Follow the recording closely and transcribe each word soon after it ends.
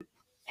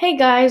Hey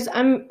guys,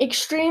 I'm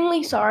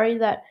extremely sorry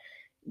that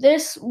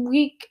this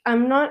week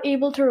I'm not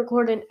able to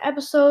record an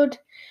episode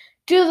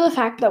due to the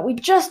fact that we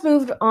just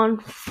moved on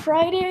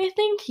Friday, I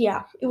think.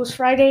 Yeah, it was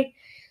Friday.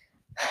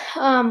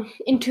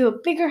 Into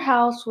a bigger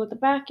house with a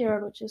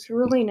backyard, which is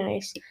really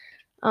nice.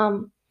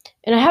 Um,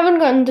 and I haven't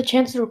gotten the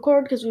chance to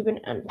record because we've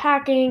been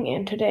unpacking,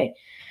 and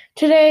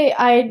today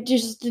I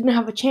just didn't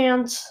have a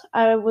chance.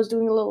 I was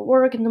doing a little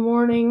work in the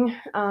morning.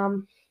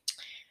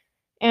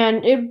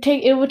 And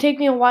it would take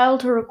me a while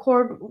to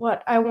record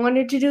what I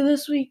wanted to do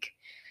this week.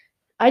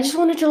 I just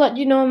wanted to let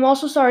you know I'm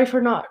also sorry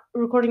for not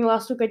recording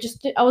last week.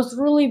 I was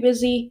really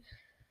busy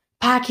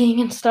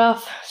packing and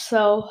stuff.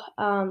 So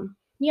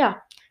yeah,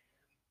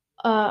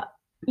 uh,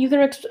 you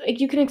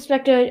can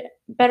expect a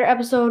better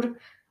episode,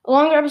 a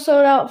longer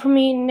episode out from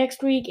me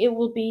next week. It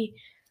will be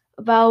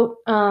about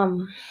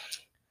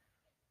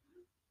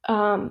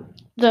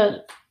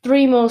the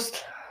three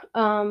most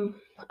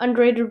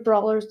underrated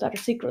brawlers that are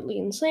secretly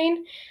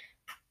insane.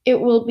 It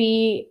will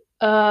be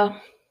yeah,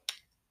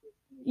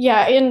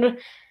 and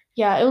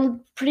yeah, it'll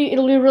be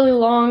really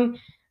long.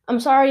 I'm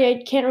sorry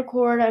I can't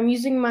record. I'm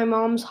using my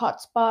mom's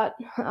hotspot.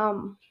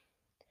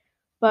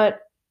 But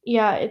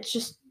yeah,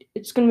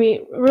 it's gonna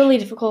be really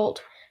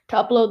difficult to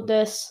upload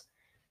this.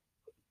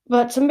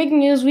 But some big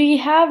news: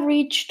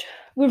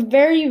 we're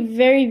very,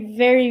 very,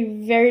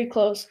 very, very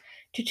close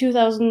to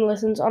 2,000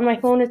 listens. On my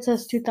phone it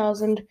says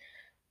 2,000,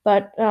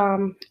 but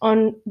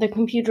on the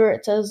computer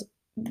it says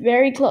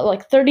very close,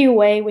 like 30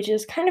 away, which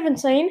is kind of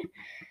insane.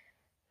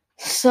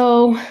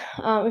 So,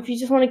 if you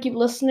just want to keep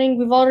listening,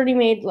 we've already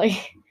made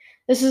like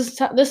this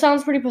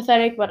sounds pretty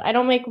pathetic, but I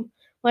don't make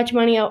much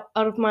money out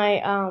of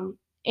my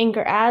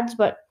Anchor ads.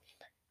 But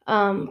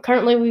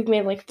currently we've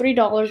made like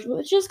 $3,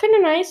 which is kind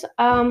of nice.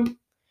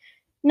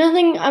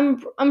 Nothing.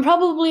 I'm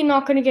probably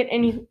not gonna get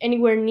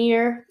anywhere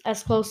near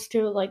as close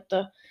to like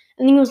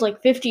I think it was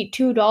like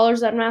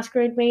 $52 that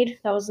Masquerade made.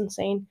 That was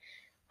insane.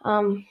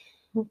 Um,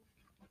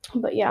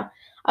 but yeah,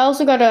 I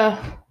also got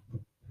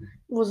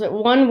was it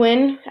one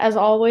win as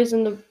always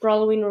in the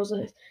Brawloween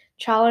Rosa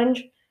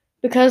challenge,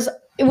 because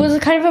it was a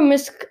kind of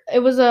it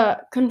was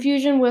a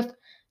confusion with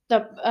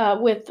the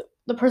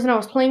person I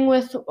was playing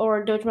with,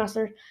 or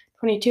Dojemaster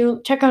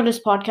 22. Check out his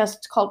podcast.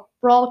 It's called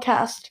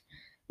Brawlcast.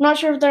 I'm not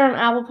sure if they're on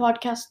Apple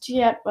Podcasts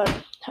yet, but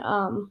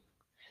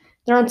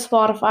they're on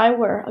Spotify,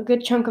 where a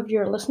good chunk of you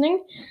are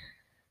listening.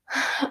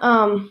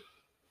 Um,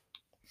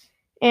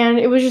 and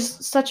it was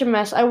just such a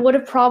mess. I would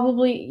have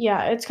probably,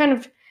 yeah, it's kind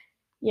of,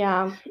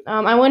 yeah.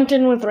 I went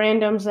in with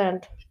randoms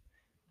and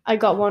I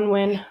got one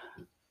win.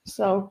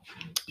 So,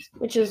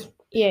 which is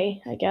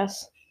yay, I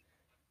guess.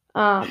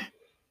 Um,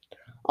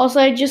 Also,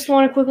 I just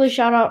want to quickly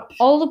shout out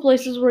all the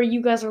places where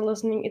you guys are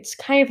listening. It's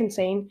kind of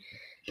insane.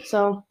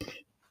 So,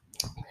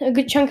 a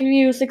good chunk of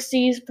you,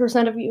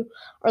 60% of you,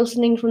 are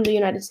listening from the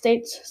United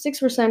States,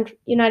 6%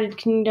 United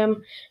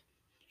Kingdom,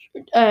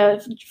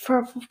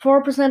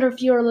 4% of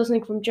you are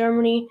listening from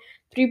Germany,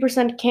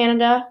 3%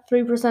 Canada,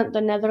 3%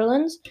 the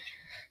Netherlands,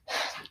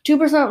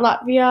 2%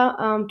 Latvia,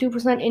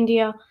 2%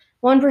 India,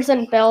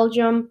 1%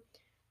 Belgium,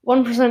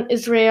 1%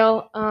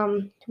 Israel,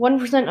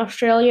 1%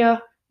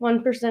 Australia,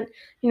 1%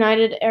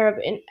 United Arab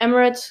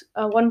Emirates,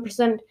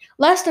 1%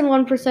 less than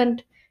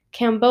 1%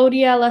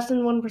 Cambodia, less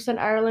than 1%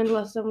 Ireland,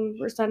 less than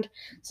 1%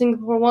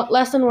 Singapore,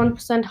 less than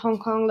 1% Hong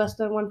Kong, less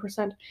than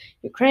 1%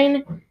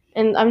 Ukraine,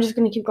 and I'm just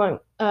gonna keep going.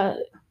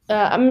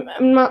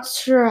 I'm not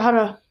sure how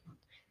to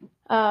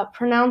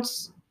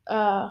pronounce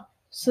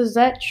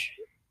Czech.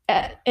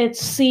 It's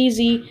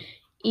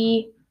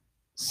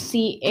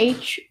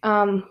CZECH.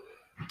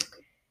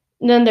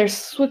 Then there's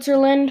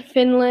Switzerland,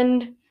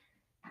 Finland,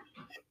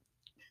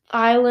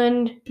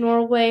 Ireland,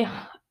 Norway,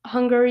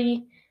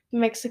 Hungary,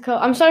 Mexico.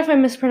 I'm sorry if I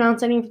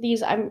mispronounce any of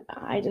these.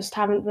 I just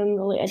haven't been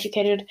really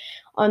educated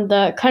on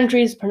the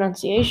countries'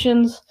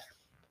 pronunciations,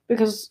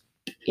 because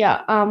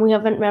yeah, we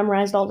haven't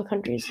memorized all the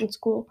countries in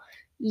school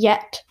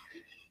yet.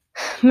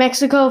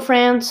 Mexico,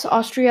 France,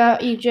 Austria,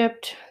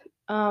 Egypt,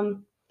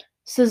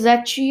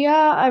 Czechia.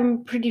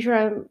 I'm pretty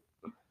sure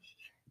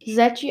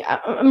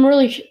I'm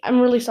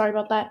really sorry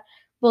about that.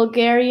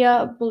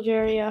 Bulgaria,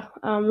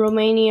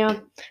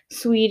 Romania,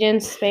 Sweden,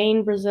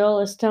 Spain,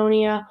 Brazil,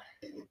 Estonia,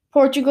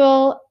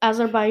 Portugal,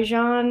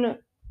 Azerbaijan,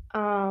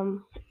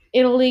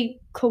 Italy,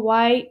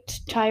 Kuwait,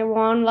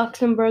 Taiwan,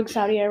 Luxembourg,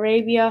 Saudi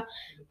Arabia,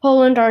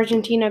 Poland,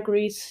 Argentina,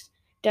 Greece,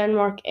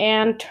 Denmark,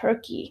 and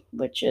Turkey,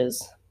 which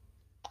is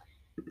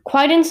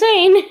quite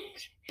insane.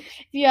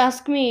 If you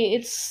ask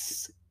me,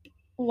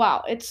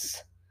 wow,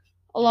 it's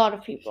a lot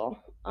of people.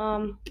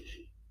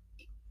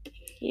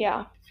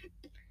 Yeah.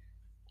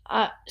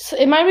 So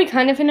it might be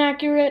kind of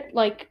inaccurate.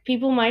 Like,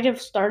 people might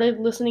have started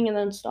listening and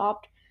then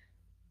stopped.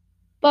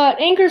 But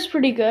Anchor's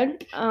pretty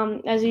good,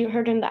 as you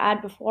heard in the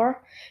ad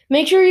before.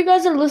 Make sure you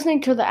guys are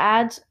listening to the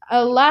ads.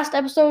 Last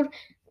episode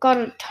got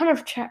a ton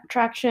of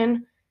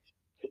traction.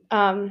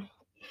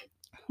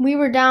 We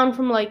were down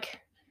from like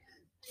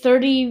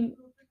 30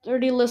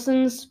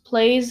 listens,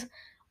 plays,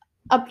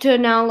 up to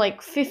now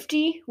like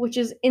 50, which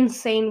is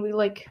insane. We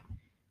like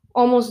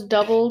almost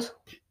doubled.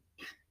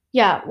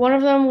 Yeah, one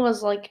of them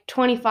was like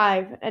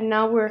 25, and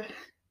now we're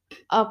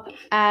up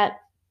at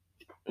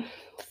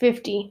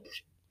 50.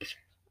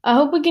 I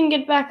hope we can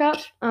get back up.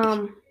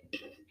 I'm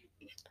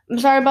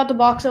sorry about the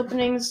box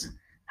openings.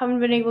 Haven't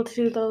been able to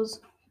do those.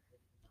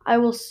 I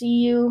will see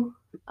you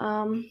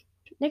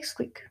next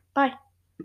week. Bye.